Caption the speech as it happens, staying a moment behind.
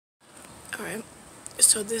Okay,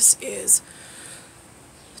 so this is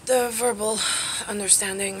the verbal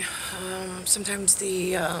understanding. Sometimes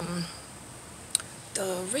the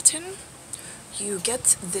written, you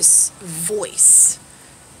get this voice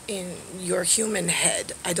in your human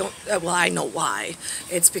head. I don't, well, I know why.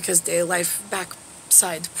 It's because the life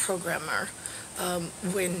backside programmer,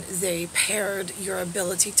 when they paired your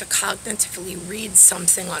ability to cognitively read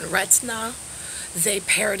something on retina, they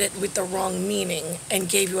paired it with the wrong meaning and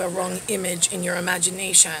gave you a wrong image in your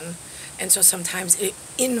imagination. And so sometimes it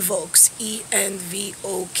invokes, E-N-V-O-K-E-S,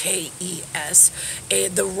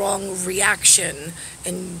 the wrong reaction.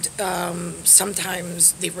 And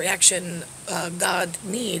sometimes the reaction God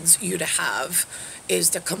needs you to have is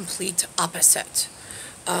the complete opposite.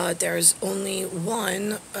 There's only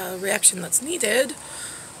one reaction that's needed,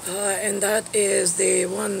 and that is the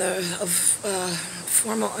one of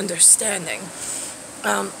formal understanding.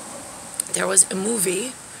 There was a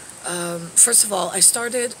movie. First of all, I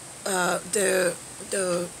started the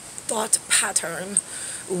thought pattern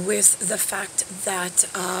with the fact that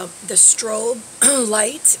the strobe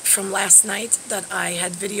light from last night that I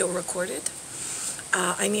had video recorded,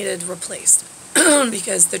 I needed replaced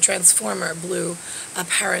because the transformer blew,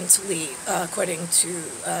 apparently, according to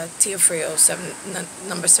Tia Frio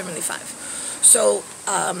number 75. So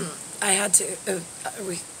I had to,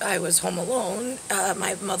 I was home alone.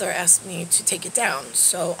 My mother asked me to take it down,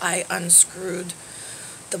 so I unscrewed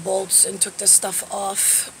the bolts and took the stuff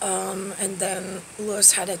off, and then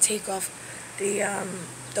Louis had to take off the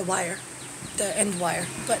wire, the end wire.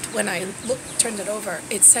 But when I turned it over,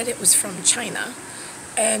 it said it was from China,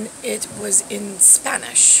 and it was in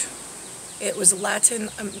Spanish. It was Latin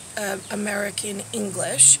American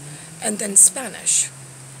English, and then Spanish.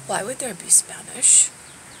 Why would there be Spanish?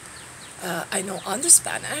 I know on the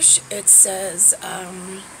Spanish it says,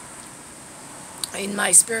 in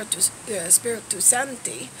my Spiritu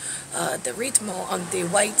Santi, the ritmo on the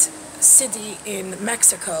white city in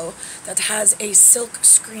Mexico that has a silk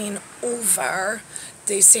screen over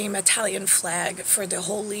the same Italian flag for the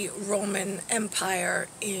Holy Roman Empire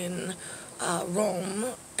in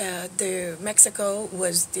Rome. The Mexico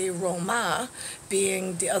was the Roma,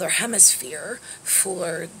 being the other hemisphere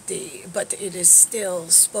for the, but it is still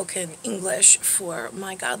spoken English for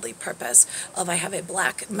my godly purpose of I have a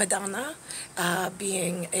black Madonna,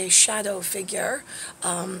 being a shadow figure,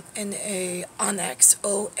 and a onyx,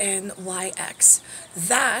 O-N-Y-X.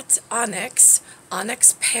 That onyx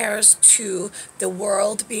pairs to the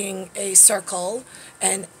world being a circle,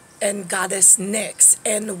 and goddess Nyx,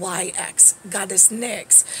 N-Y-X. Goddess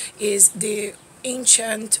Nyx is the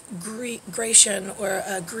ancient Grecian, or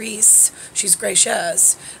Greece, she's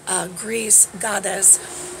gracious, Greece goddess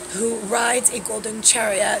who rides a golden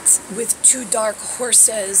chariot with two dark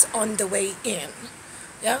horses on the way in.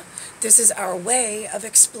 Yeah? This is our way of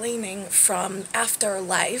explaining from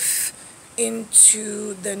afterlife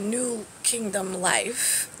into the new kingdom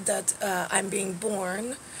life that I'm being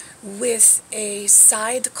born, with a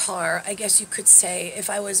sidecar, I guess you could say.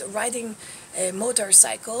 If I was riding a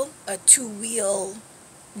motorcycle, a two-wheel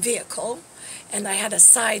vehicle, and I had a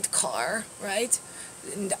sidecar, right?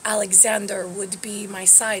 And Alexander would be my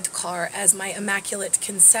sidecar as my immaculate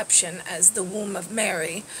conception, as the womb of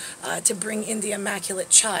Mary, to bring in the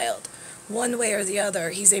immaculate child. One way or the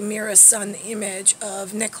other, he's a mirror sun image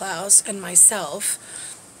of Niklaus and myself.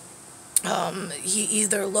 He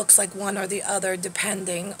either looks like one or the other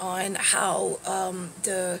depending on how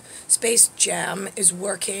the space jam is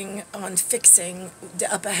working on fixing the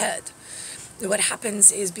up ahead. What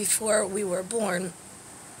happens is, before we were born,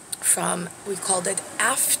 we called it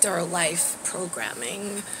afterlife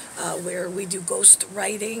programming, where we do ghost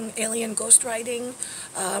writing, alien ghost writing.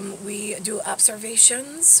 We do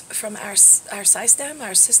observations from our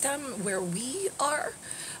system where we are.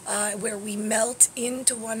 Where we melt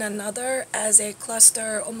into one another as a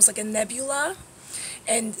cluster, almost like a nebula,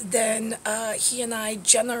 and then he and I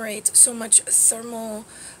generate so much thermal,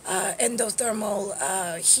 endothermal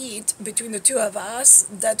heat between the two of us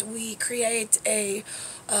that we create a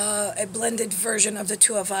blended version of the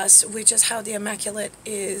two of us, which is how the Immaculate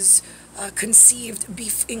is conceived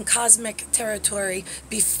in cosmic territory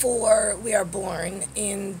before we are born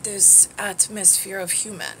in this atmosphere of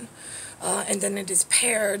human. And then it is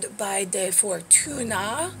paired by the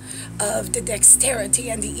fortuna of the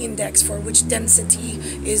dexterity and the index for which density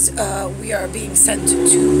is we are being sent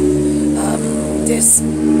to.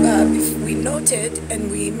 We noted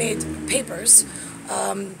and we made papers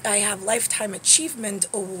I have lifetime achievement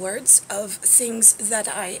awards of things that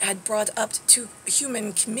I had brought up to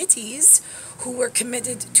human committees who were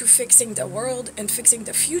committed to fixing the world and fixing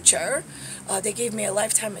the future. They gave me a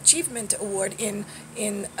lifetime achievement award in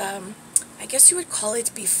I guess you would call it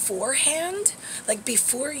beforehand, like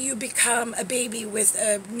before you become a baby with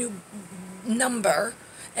a new number,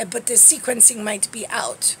 but the sequencing might be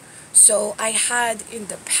out. So I had in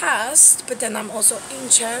the past, but then I'm also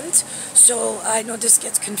ancient, so I know this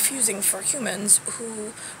gets confusing for humans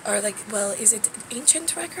who are like, well, is it an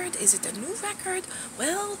ancient record? Is it a new record?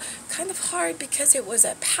 Well, kind of hard because it was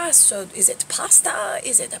a past, so is it pasta?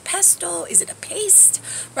 Is it a pesto? Is it a paste?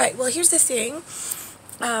 Right, well, here's the thing.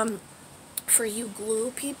 For you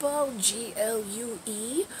glue people,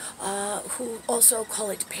 Glue, who also call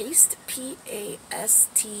it paste, Paste,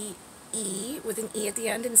 with an E at the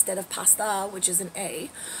end instead of pasta, which is an A.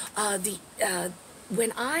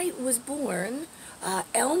 When I was born,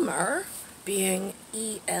 Elmer, being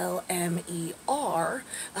Elmer,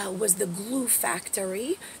 was the glue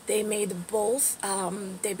factory. They made both.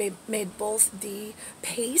 Made both the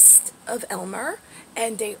paste of Elmer,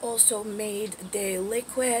 and they also made the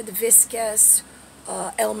liquid viscous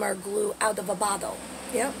Elmer glue out of a bottle.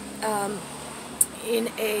 Yeah.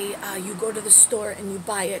 You go to the store and you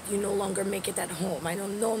buy it. You no longer make it at home. I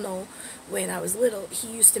don't know. When I was little, he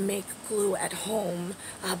used to make glue at home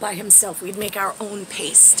by himself. We'd make our own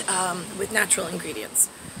paste with natural ingredients.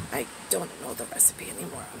 I don't know the recipe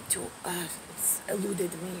anymore. I'm too. It's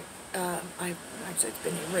eluded me. Actually, it's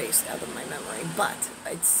been erased out of my memory, but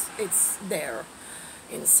it's there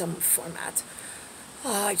in some format.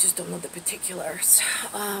 I just don't know the particulars.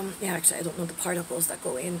 Yeah, actually, I don't know the particles that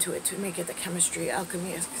go into it to make it a chemistry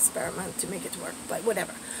alchemy experiment to make it work, but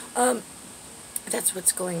whatever. That's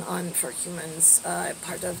what's going on for humans,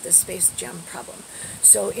 part of the Space Jam problem.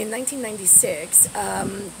 So in 1996,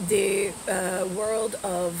 the world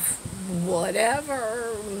of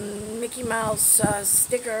whatever, Mickey Mouse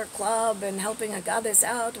sticker club and helping a goddess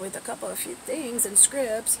out with a couple of few things and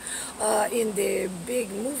scripts, in the big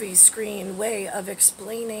movie screen way of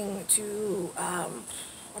explaining to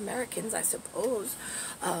Americans, I suppose,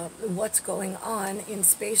 what's going on in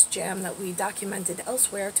Space Jam that we documented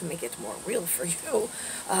elsewhere to make it more real for you,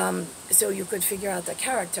 so you could figure out the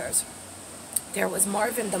characters. There was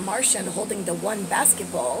Marvin the Martian holding the one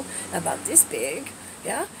basketball about this big,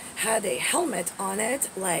 yeah, had a helmet on it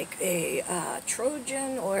like a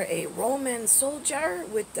Trojan or a Roman soldier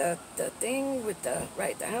with the thing with the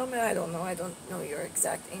helmet. I don't know your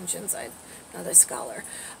exact ancients. I'm not a scholar,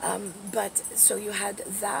 but so you had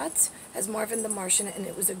that as Marvin the Martian, and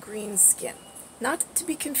it was a green skin, not to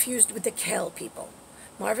be confused with the KALE people.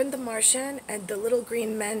 Marvin the Martian and the little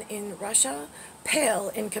green men in Russia, pale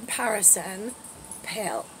in comparison.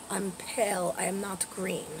 Pale. I'm pale. I am not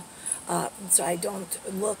green. So I don't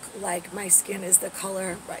look like my skin is the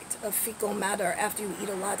color, of fecal matter after you eat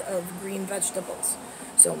a lot of green vegetables.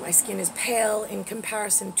 So my skin is pale in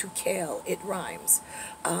comparison to KALE. It rhymes.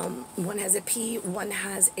 One has a P, one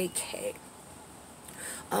has a K.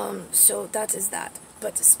 So that is that.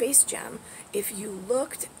 But Space Jam, if you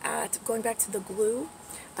looked at, going back to the glue,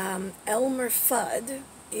 Elmer Fudd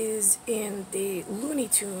is in the Looney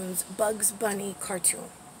Tunes Bugs Bunny cartoon.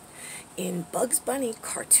 In Bugs Bunny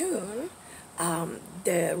cartoon,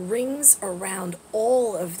 the rings around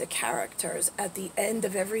all of the characters at the end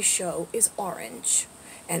of every show is orange.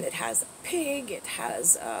 And it has a pig, it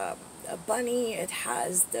has a bunny, it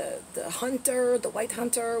has the hunter, the white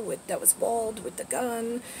hunter that was bald with the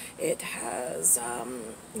gun, it has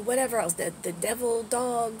whatever else, the devil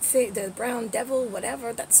dog, the brown devil,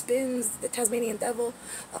 whatever, that spins, the Tasmanian devil,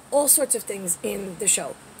 all sorts of things in the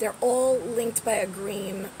show. They're all linked by a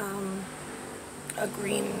green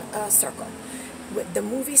circle. With the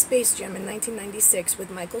movie Space Jam in 1996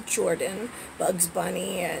 with Michael Jordan, Bugs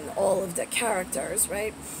Bunny, and all of the characters,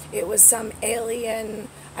 right? It was some alien,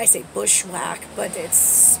 I say bushwhack, but it's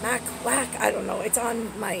smack whack, I don't know. It's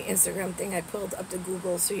on my Instagram thing. I pulled up to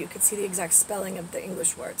Google so you could see the exact spelling of the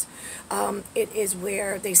English words. It is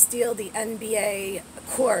where they steal the NBA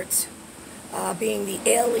court, being the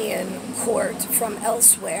alien court from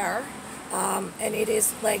elsewhere. And it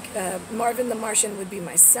is like Marvin the Martian would be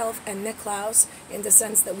myself and Niklaus, in the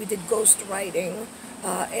sense that we did ghost writing,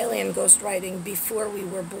 alien ghost writing before we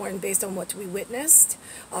were born based on what we witnessed,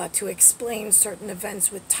 to explain certain events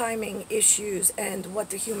with timing issues and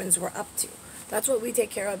what the humans were up to. That's what we take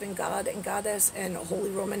care of in God and Goddess and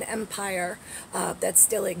Holy Roman Empire, that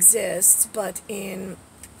still exists, but in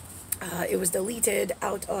It was deleted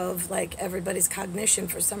out of like everybody's cognition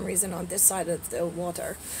for some reason on this side of the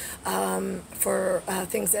water, for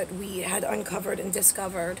things that we had uncovered and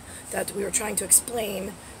discovered that we were trying to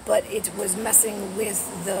explain, but it was messing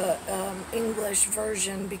with the English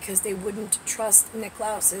version because they wouldn't trust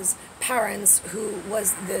Nicolaus's parents, who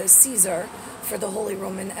was the Caesar for the Holy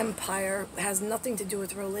Roman Empire. It has nothing to do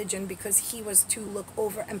with religion, because he was to look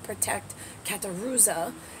over and protect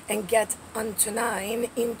Catarusa and get Antonine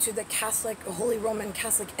into the Catholic, Holy Roman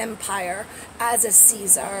Catholic Empire as a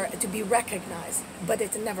Caesar to be recognized. But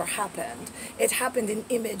it never happened. It happened in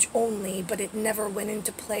image only, but it never went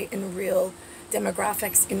into play in real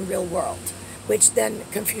demographics in real world, which then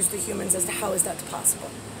confused the humans as to how is that possible.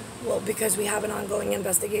 Well, because we have an ongoing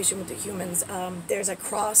investigation with the humans. There's a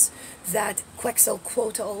cross that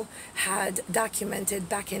Quetzalcoatl had documented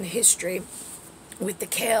back in history with the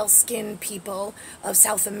KALE skin people of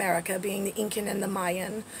South America, being the Incan and the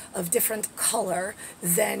Mayan, of different color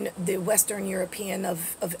than the Western European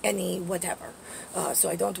of any whatever. So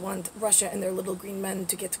I don't want Russia and their little green men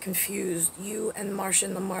to get confused. You and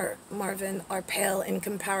Martian Marvin are pale in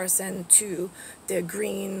comparison to the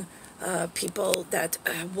green people that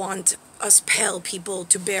want us pale people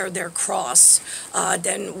to bear their cross.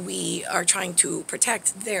 Then we are trying to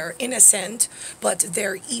protect their innocent, but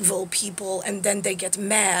they're evil people, and then they get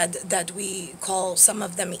mad that we call some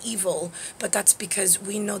of them evil, but that's because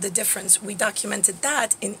we know the difference. We documented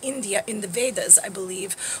that in India, in the Vedas, I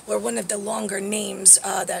believe, where one of the longer names,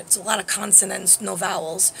 that's a lot of consonants, no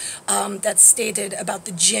vowels, that stated about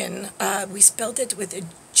the jinn, we spelled it with a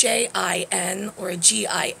J-I-N or a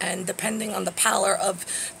G-I-N, depending on the pallor of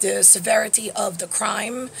the severity of the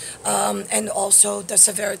crime, and also the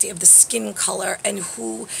severity of the skin color and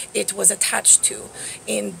who it was attached to.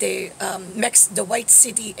 In the white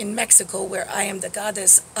city in Mexico, where I am the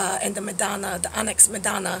goddess, and the Madonna, the Onyx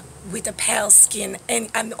Madonna, with a pale skin,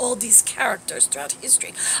 and all these characters throughout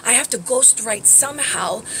history. I have to ghostwrite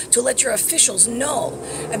somehow to let your officials know.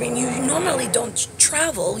 I mean, you normally don't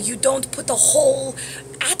travel, you don't put the whole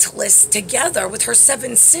atlas together with her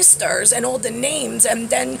 7 sisters and all the names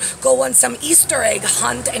and then go on some Easter egg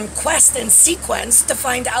hunt and quest and sequence to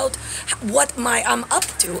find out what I'm up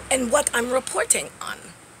to and what I'm reporting on.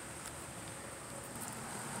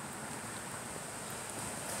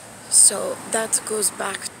 So that goes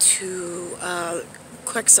back to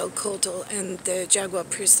Quetzalcoatl and the Jaguar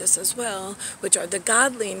Priestess as well, which are the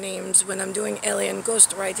godly names when I'm doing alien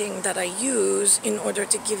ghost writing that I use in order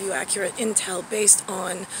to give you accurate intel based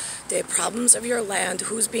on the problems of your land,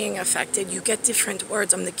 who's being affected. You get different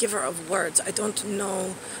words. I'm the giver of words. I don't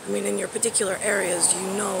know, I mean, in your particular areas, you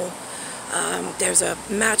know, there's a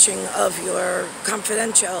matching of your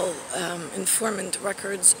confidential informant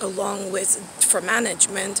records along with for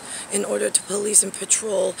management in order to police and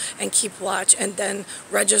patrol and keep watch and then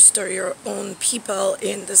register your own people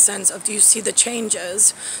in the sense of, do you see the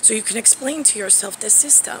changes? So you can explain to yourself the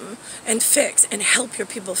system and fix and help your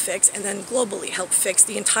people fix, and then globally help fix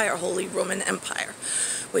the entire Holy Roman Empire,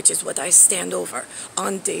 which is what I stand over.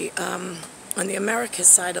 On the Americas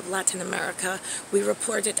side of Latin America, we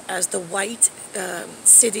report it as the white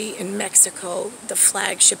city in Mexico. The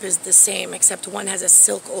flagship is the same, except one has a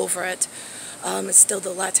silk over it. It's still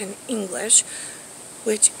the Latin English,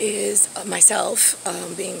 which is myself,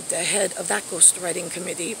 being the head of that ghostwriting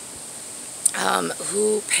committee,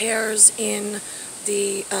 who pairs in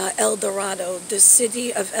the El Dorado, the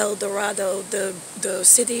city of El Dorado, the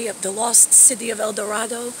city of the lost city of El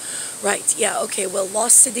Dorado, right? Yeah, okay. Well,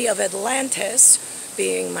 lost city of Atlantis,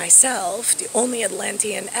 being myself, the only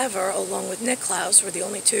Atlantean ever, along with Nicolaus, we're the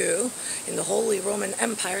only 2 in the Holy Roman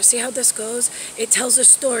Empire. See how this goes? It tells a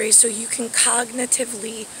story so you can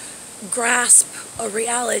cognitively grasp a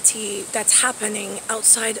reality that's happening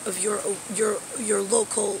outside of your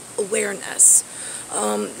local awareness.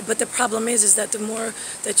 But the problem is that the more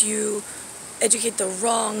that you educate the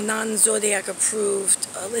wrong non-Zodiac approved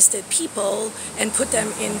listed people and put them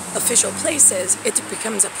in official places, it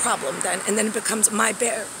becomes a problem then, and then it becomes my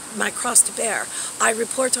cross to bear. I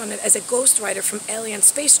report on it as a ghostwriter from Alien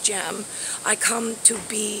Space Jam. I come to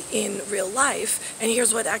be in real life, and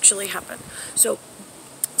here's what actually happened. So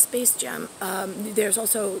Space Jam, there's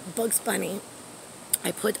also Bugs Bunny.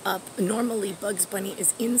 I put up, normally Bugs Bunny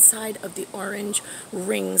is inside of the orange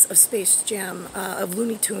rings of Space Jam, of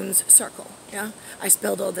Looney Tunes circle, yeah? I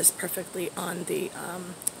spelled all this perfectly on the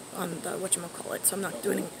on the whatchamacallit, so I'm not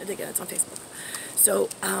doing it again. It's on Facebook. So,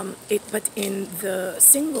 but in the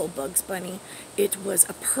single Bugs Bunny, it was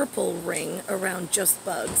a purple ring around just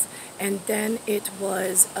bugs, and then it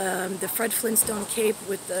was the Fred Flintstone cape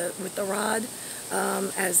with the rod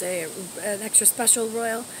as an extra special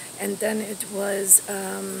royal, and then it was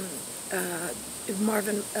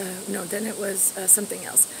Marvin. No, then it was something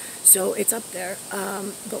else. So it's up there.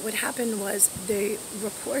 But what happened was they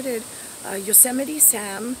reported Yosemite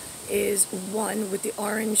Sam is one with the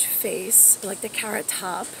orange face, like the carrot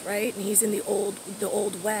top, right? And he's in the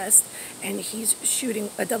old West, and he's shooting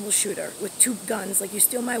a double shooter with two guns. Like, you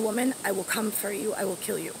steal my woman, I will come for you, I will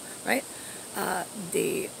kill you, right?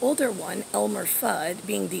 The older one, Elmer Fudd,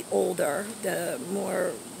 being the older, the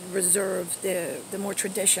more reserved, the more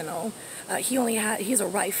traditional, he's a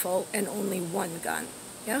rifle and only one gun,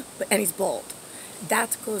 yeah, and he's bald.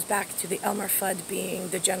 That goes back to the Elmer Fudd being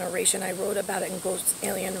the generation I wrote about it in Ghost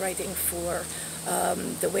Alien Writing for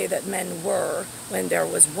the way that men were when there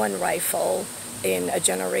was one rifle in a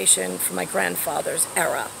generation from my grandfather's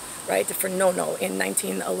era, right, for No-No in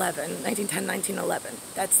 1910, 1911.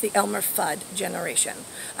 That's the Elmer Fudd generation.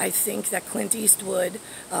 I think that Clint Eastwood,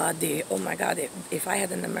 oh my God, if I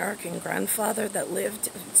had an American grandfather that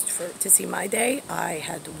lived to see my day, I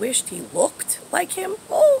had wished he looked like him.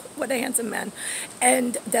 Oh, what a handsome man.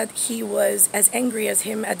 And that he was as angry as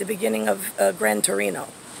him at the beginning of Gran Torino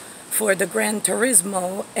for the Gran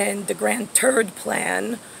Turismo and the Grand Turd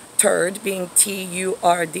plan, TURD being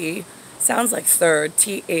T-U-R-D, sounds like third,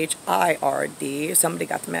 T-H-I-R-D. Somebody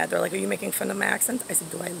got mad. They're like, are you making fun of my accent? I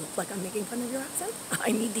said, do I look like I'm making fun of your accent?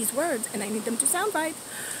 I need these words, and I need them to sound right.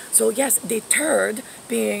 So yes, the TURD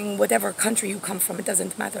being whatever country you come from, it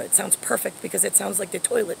doesn't matter. It sounds perfect because it sounds like the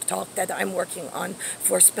toilet talk that I'm working on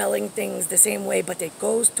for spelling things the same way, but it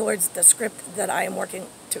goes towards the script that I am working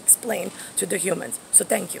to explain to the humans. So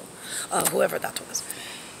thank you, whoever that was.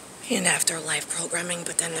 In afterlife programming,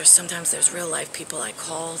 but then sometimes there's real life people I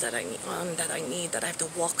call that I have to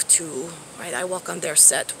walk to, right? I walk on their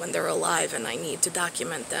set when they're alive, and I need to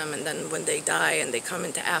document them, and then when they die and they come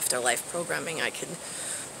into afterlife programming, I can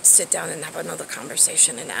sit down and have another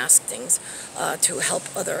conversation and ask things to help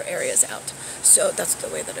other areas out. So that's the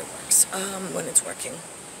way that it works when it's working.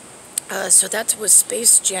 So that was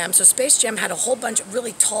Space Jam. So Space Jam had a whole bunch of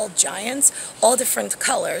really tall giants, all different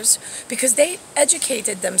colors, because they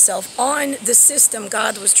educated themselves on the system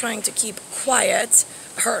God was trying to keep quiet,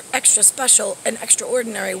 her extra special and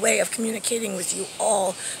extraordinary way of communicating with you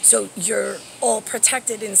all, so you're all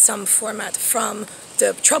protected in some format from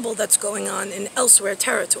the trouble that's going on in elsewhere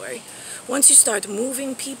territory. Once you start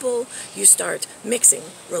moving people, you start mixing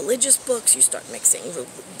religious books, you start mixing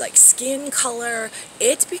like skin color,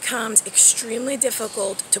 it becomes extremely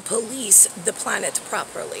difficult to police the planet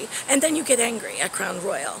properly. And then you get angry at Crown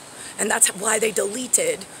Royal. And that's why they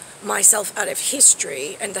deleted myself out of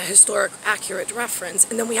history and the historic accurate reference.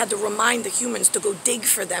 And then we had to remind the humans to go dig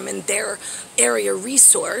for them in their area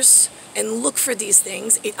resource and look for these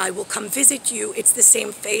things. I will come visit you. It's the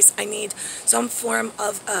same face. I need some form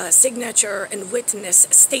of signature and witness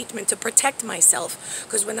statement to protect myself.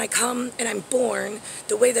 Because when I come and I'm born,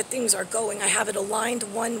 the way that things are going, I have it aligned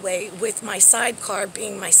one way with my sidecar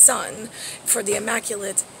being my son for the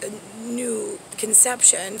Immaculate New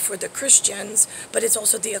Conception for the Christians, but it's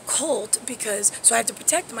also the occult, because so I have to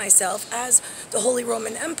protect myself as the Holy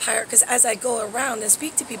Roman Empire, because as I go around and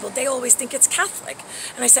speak to people, they always think it's Catholic.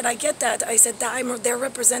 And I said, I get that. I said that I'm their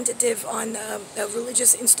representative on a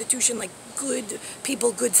religious institution like good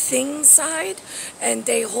people, good things side, and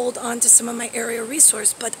they hold on to some of my area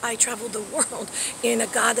resource, but I travel the world in a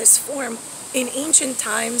goddess form in ancient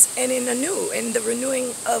times and in the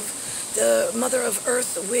renewing of the Mother of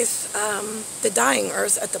Earth with the dying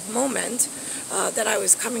Earth at the moment that I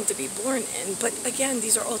was coming to be born in. But again,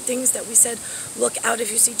 these are all things that we said, look out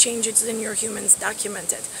if you see changes in your humans,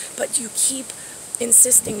 document it. But you keep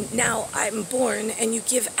insisting, now I'm born, and you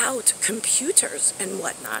give out computers and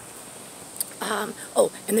whatnot.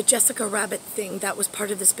 Oh, and the Jessica Rabbit thing, that was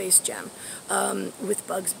part of the Space Jam with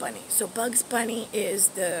Bugs Bunny. So Bugs Bunny is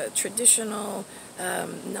the traditional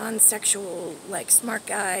non-sexual, like, smart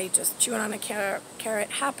guy, just chewing on a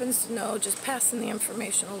carrot, happens to know, just passing the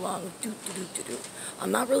information along, do.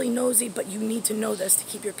 I'm not really nosy, but you need to know this to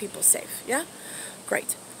keep your people safe, yeah?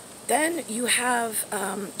 Great. Then you have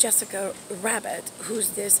Jessica Rabbit,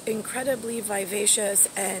 who's this incredibly vivacious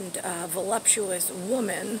and voluptuous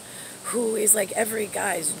woman who is like every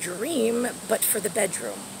guy's dream, but for the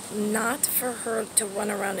bedroom. Not for her to run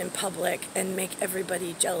around in public and make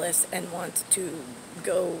everybody jealous and want to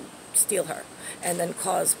go steal her and then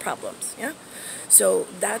cause problems. Yeah. So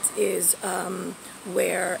that is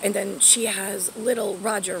where, and then she has little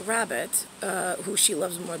Roger Rabbit, who she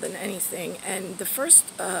loves more than anything. And the first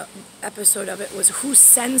episode of it was Who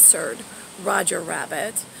Censored Roger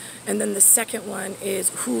Rabbit, and then the second one is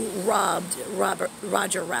Who Robbed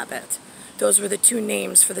Roger Rabbit. Those were the two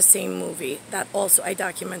names for the same movie that also I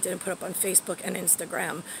documented and put up on Facebook and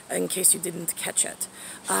Instagram in case you didn't catch it.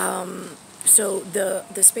 So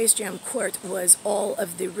the Space Jam court was all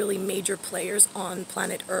of the really major players on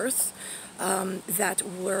planet Earth that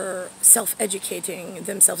were self-educating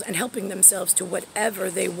themselves and helping themselves to whatever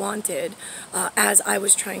they wanted as I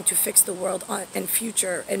was trying to fix the world and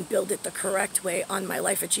future and build it the correct way on my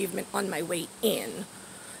life achievement on my way in.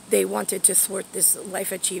 They wanted to thwart this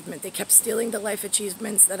life achievement. They kept stealing the life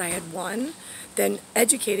achievements that I had won, then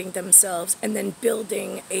educating themselves, and then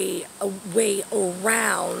building a way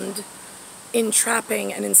around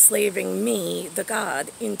entrapping and enslaving me, the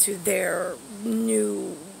God, into their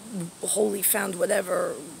new holy found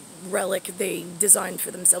whatever relic they designed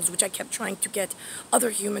for themselves, which I kept trying to get other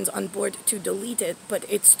humans on board to delete it, but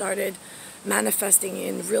it started manifesting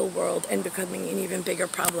in real world and becoming an even bigger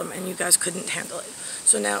problem, and you guys couldn't handle it.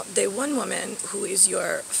 So now the one woman who is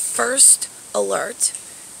your first alert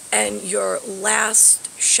and your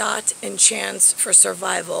last shot and chance for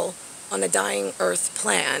survival on a dying Earth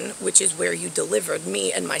plan, which is where you delivered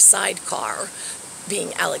me and my sidecar,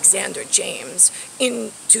 being Alexander James,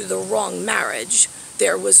 into the wrong marriage.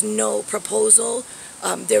 There was no proposal.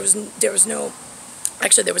 There was no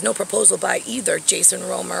proposal by either Jason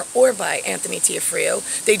Romer or by Anthony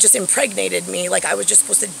Tiafrio. They just impregnated me like I was just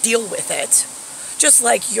supposed to deal with it. Just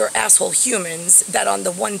like your asshole humans that on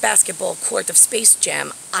the one basketball court of Space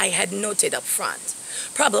Jam I had noted up front.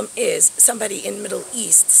 Problem is, somebody in Middle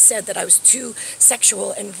East said that I was too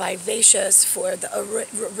sexual and vivacious for the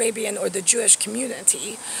Arabian or the Jewish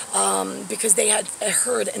community because they had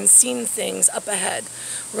heard and seen things up ahead.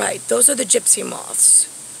 Right, those are the gypsy moths.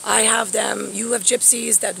 I have them. You have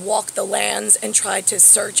gypsies that walk the lands and try to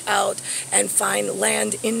search out and find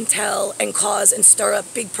land intel and cause and stir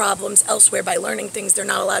up big problems elsewhere by learning things they're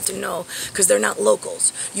not allowed to know because they're not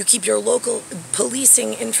locals. You keep your local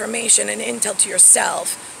policing information and intel to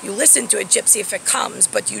yourself. You listen to a gypsy if it comes,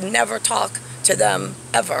 but you never talk to them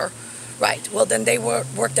ever. Right, well then they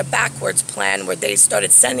worked a backwards plan where they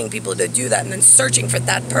started sending people to do that and then searching for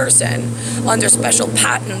that person under special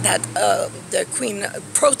patent that the Queen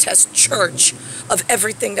Protest Church of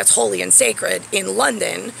everything that's holy and sacred in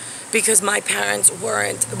London, because my parents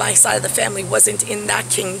weren't, my side of the family wasn't in that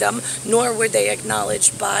kingdom, nor were they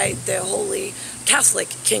acknowledged by the Holy Catholic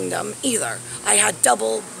Kingdom either. I had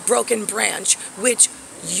double broken branch, which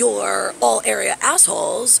your all-area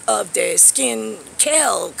assholes of the skin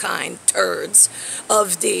KALE kind turds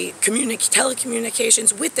of the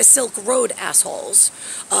telecommunications with the Silk Road assholes,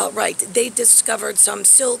 right, they discovered some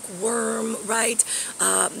silkworm, right,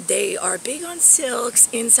 they are big on silks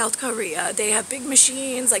in South Korea. They have big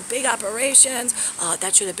machines, like big operations.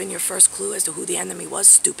 That should have been your first clue as to who the enemy was,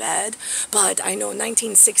 stupid. But I know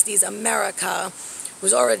 1960s America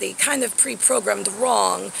was already kind of pre-programmed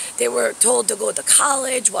wrong. They were told to go to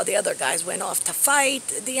college while the other guys went off to fight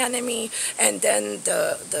the enemy, and then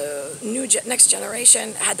the next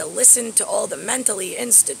generation had to listen to all the mentally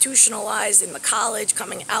institutionalized in the college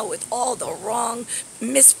coming out with all the wrong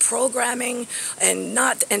misprogramming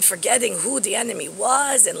and forgetting who the enemy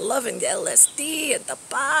was and loving the LSD and the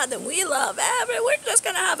pot, and we love we're just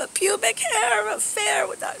gonna have a pubic hair affair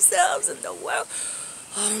with ourselves and the world.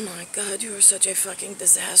 Oh my God, you are such a fucking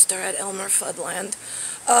disaster at Elmer Fuddland.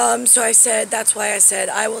 So I said, that's why I said,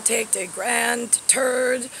 I will take the grand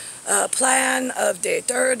TURD plan of the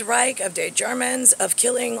Third Reich, of the Germans, of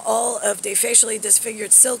killing all of the facially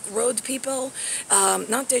disfigured Silk Road people.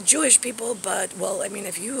 Not the Jewish people, but, well, I mean,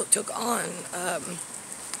 if you took on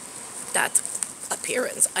that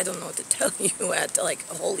appearance, I don't know what to tell you at like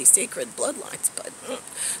holy sacred bloodlines, but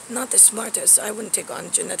not the smartest. I wouldn't take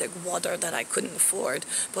on genetic water that I couldn't afford,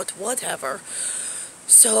 but whatever.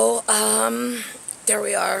 So there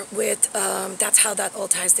we are with that's how that all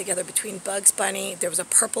ties together between Bugs Bunny. There was a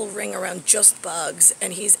purple ring around just Bugs,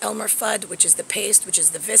 and he's Elmer Fudd, which is the paste, which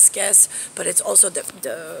is the viscous, but it's also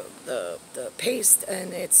the paste,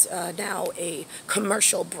 and it's now a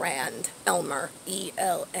commercial brand, Elmer,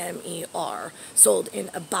 E-L-M-E-R, sold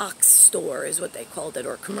in a box store is what they called it,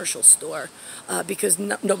 or a commercial store, because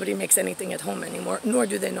nobody makes anything at home anymore, nor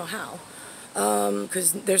do they know how.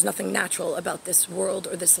 because there's nothing natural about this world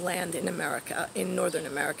or this land in America, in Northern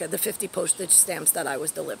America, the 50 postage stamps that I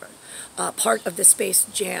was delivered. Part of the Space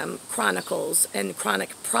Jam chronicles and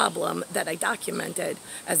chronic problem that I documented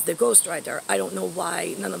as the ghostwriter. I don't know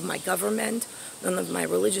why none of my government, none of my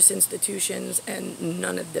religious institutions, and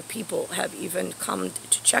none of the people have even come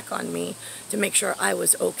to check on me to make sure I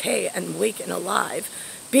was okay and awake and alive,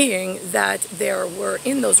 being that there were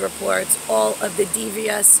in those reports all of the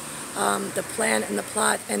devious the plan and the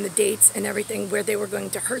plot and the dates and everything where they were going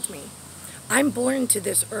to hurt me. I'm born to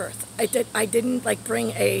this earth. I didn't like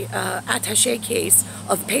bring a attaché case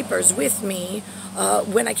of papers with me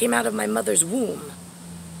when I came out of my mother's womb.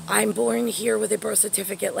 I'm born here with a birth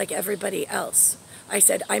certificate like everybody else. I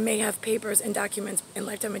said I may have papers and documents and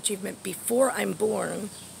lifetime achievement before I'm born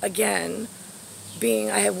again,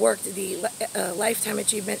 being I have worked the lifetime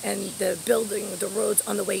achievement and the building the roads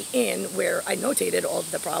on the way in where I notated all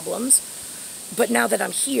of the problems. But now that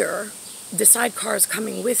I'm here, the sidecar is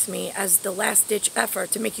coming with me as the last-ditch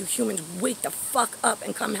effort to make you humans wake the fuck up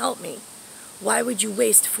and come help me. Why would you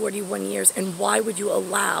waste 41 years, and why would you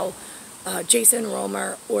allow Jason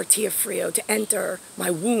Romer or Tia Frio to enter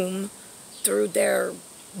my womb through their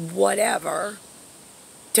whatever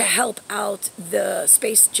to help out the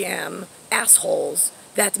Space Jam assholes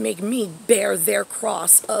that make me bear their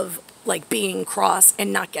cross of like being cross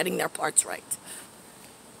and not getting their parts right?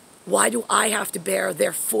 Why do I have to bear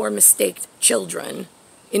their 4 mistaked children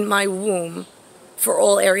in my womb for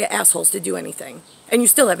all area assholes to do anything? And you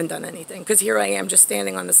still haven't done anything, because here I am just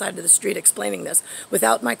standing on the side of the street explaining this,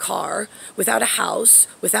 without my car, without a house,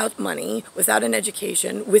 without money, without an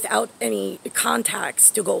education, without any contacts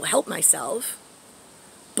to go help myself,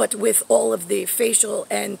 but with all of the facial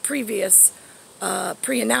and previous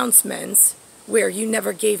pre-announcements where you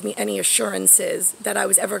never gave me any assurances that I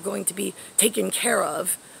was ever going to be taken care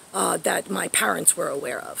of, that my parents were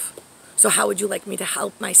aware of. So how would you like me to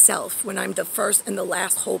help myself when I'm the first and the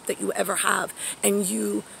last hope that you ever have, and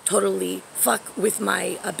you totally fuck with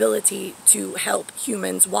my ability to help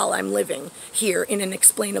humans while I'm living here in an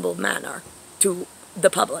explainable manner to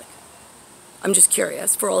the public? I'm just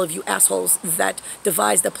curious, for all of you assholes that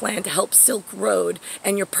devised the plan to help Silk Road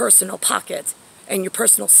and your personal pocket and your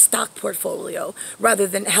personal stock portfolio, rather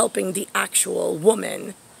than helping the actual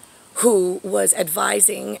woman who was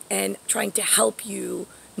advising and trying to help you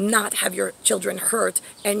not have your children hurt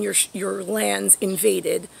and your lands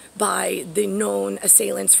invaded by the known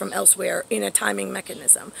assailants from elsewhere in a timing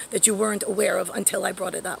mechanism that you weren't aware of until I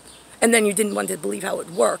brought it up. And then you didn't want to believe how it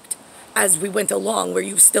worked as we went along, where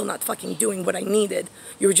you were still not fucking doing what I needed.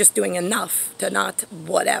 You were just doing enough to not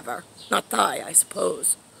whatever. Not die, I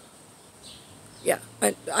suppose. Yeah,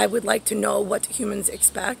 I would like to know what humans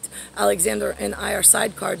expect. Alexander and I are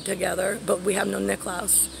sidecarred together, but we have no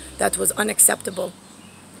Niklaus. That was unacceptable.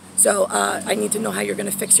 So I need to know how you're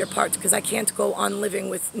going to fix your parts, because I can't go on living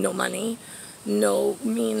with no money, no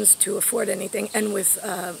means to afford anything, and with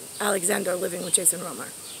Alexander living with Jason Romer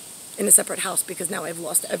in a separate house, because now I've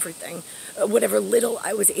lost everything. Whatever little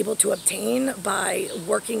I was able to obtain by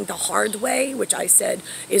working the hard way, which I said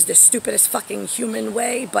is the stupidest fucking human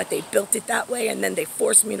way, but they built it that way and then they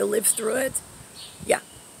forced me to live through it. Yeah,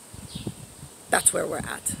 that's where we're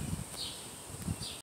at.